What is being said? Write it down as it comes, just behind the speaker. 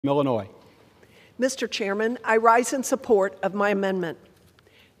Illinois. Mr. Chairman, I rise in support of my amendment.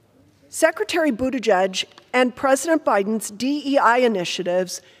 Secretary Buttigieg and President Biden's DEI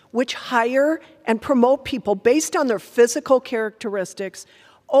initiatives, which hire and promote people based on their physical characteristics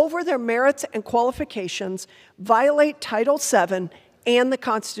over their merits and qualifications, violate Title VII and the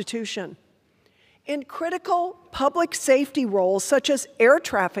Constitution. In critical public safety roles such as air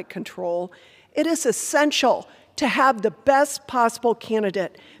traffic control, it is essential to have the best possible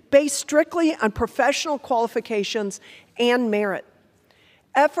candidate based strictly on professional qualifications and merit.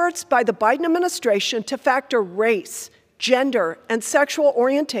 Efforts by the Biden administration to factor race, gender, and sexual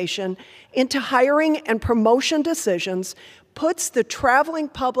orientation into hiring and promotion decisions puts the traveling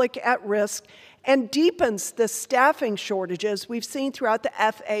public at risk and deepens the staffing shortages we've seen throughout the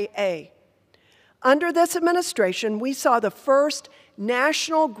FAA. Under this administration, we saw the first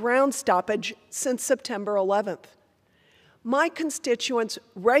national ground stoppage since September 11th. My constituents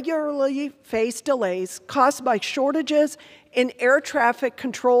regularly face delays caused by shortages in air traffic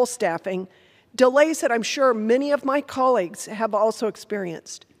control staffing, delays that I'm sure many of my colleagues have also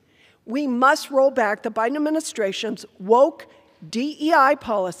experienced. We must roll back the Biden administration's woke DEI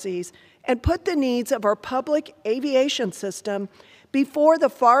policies and put the needs of our public aviation system before the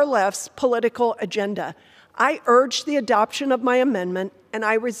far left's political agenda. I urge the adoption of my amendment, and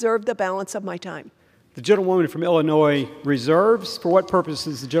I reserve the balance of my time. The gentlewoman from Illinois reserves. For what purpose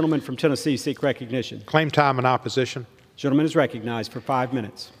does the gentleman from Tennessee seek recognition? Claim time in opposition. The gentleman is recognized for 5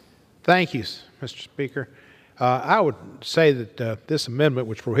 minutes. Thank you, Mr. Speaker. I would say that this amendment,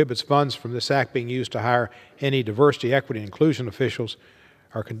 which prohibits funds from this act being used to hire any diversity, equity, and inclusion officials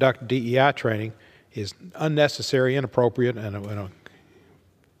or conduct DEI training, is unnecessary, inappropriate, and a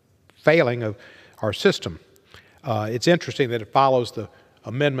failing of our system. It's interesting that it follows the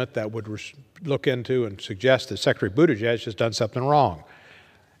amendment that would look into and suggest that Secretary Buttigieg has done something wrong.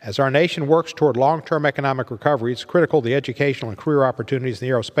 As our nation works toward long-term economic recovery, it's critical the educational and career opportunities in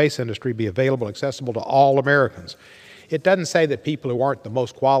the aerospace industry be available and accessible to all Americans. It doesn't say that people who aren't the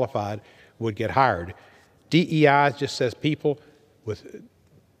most qualified would get hired. DEI just says people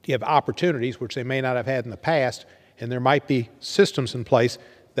have opportunities which they may not have had in the past, and there might be systems in place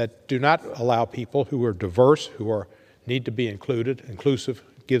that do not allow people who are diverse, need to be inclusive,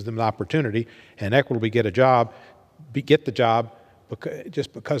 gives them the opportunity, and equitably get the job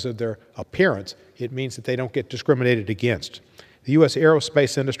just because of their appearance. It means that they don't get discriminated against. The U.S.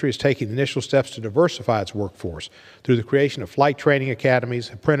 aerospace industry is taking the initial steps to diversify its workforce through the creation of flight training academies,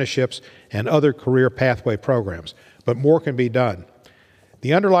 apprenticeships, and other career pathway programs. But more can be done.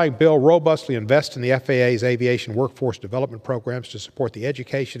 The underlying bill robustly invests in the FAA's aviation workforce development programs to support the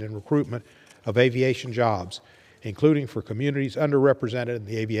education and recruitment of aviation jobs, including for communities underrepresented in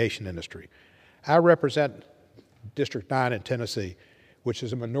the aviation industry. I represent District 9 in Tennessee, which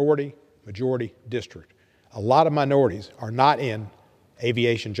is a majority district. A lot of minorities are not in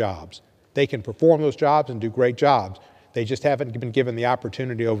aviation jobs. They can perform those jobs and do great jobs. They just haven't been given the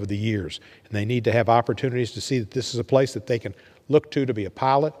opportunity over the years. And they need to have opportunities to see that this is a place that they can look to be a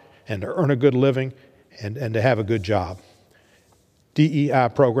pilot and to earn a good living and to have a good job. DEI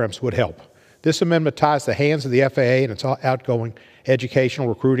programs would help. This amendment ties the hands of the FAA and its outgoing educational,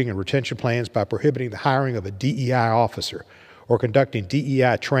 recruiting, and retention plans by prohibiting the hiring of a DEI officer or conducting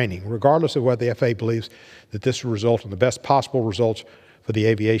DEI training, regardless of whether the FAA believes that this will result in the best possible results for the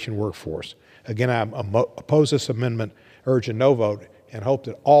aviation workforce. Again, I oppose this amendment, urge a no vote, and hope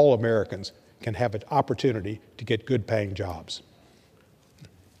that all Americans can have an opportunity to get good-paying jobs.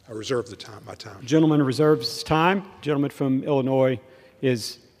 I reserve my time. The gentleman reserves his time. The gentleman from Illinois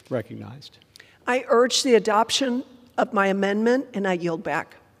is recognized. I urge the adoption of my amendment, and I yield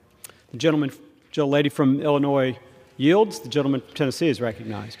back. The gentlelady from Illinois yields. The gentleman from Tennessee is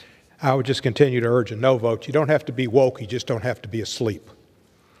recognized. I would just continue to urge a no vote. You don't have to be woke. You just don't have to be asleep.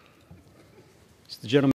 The gentleman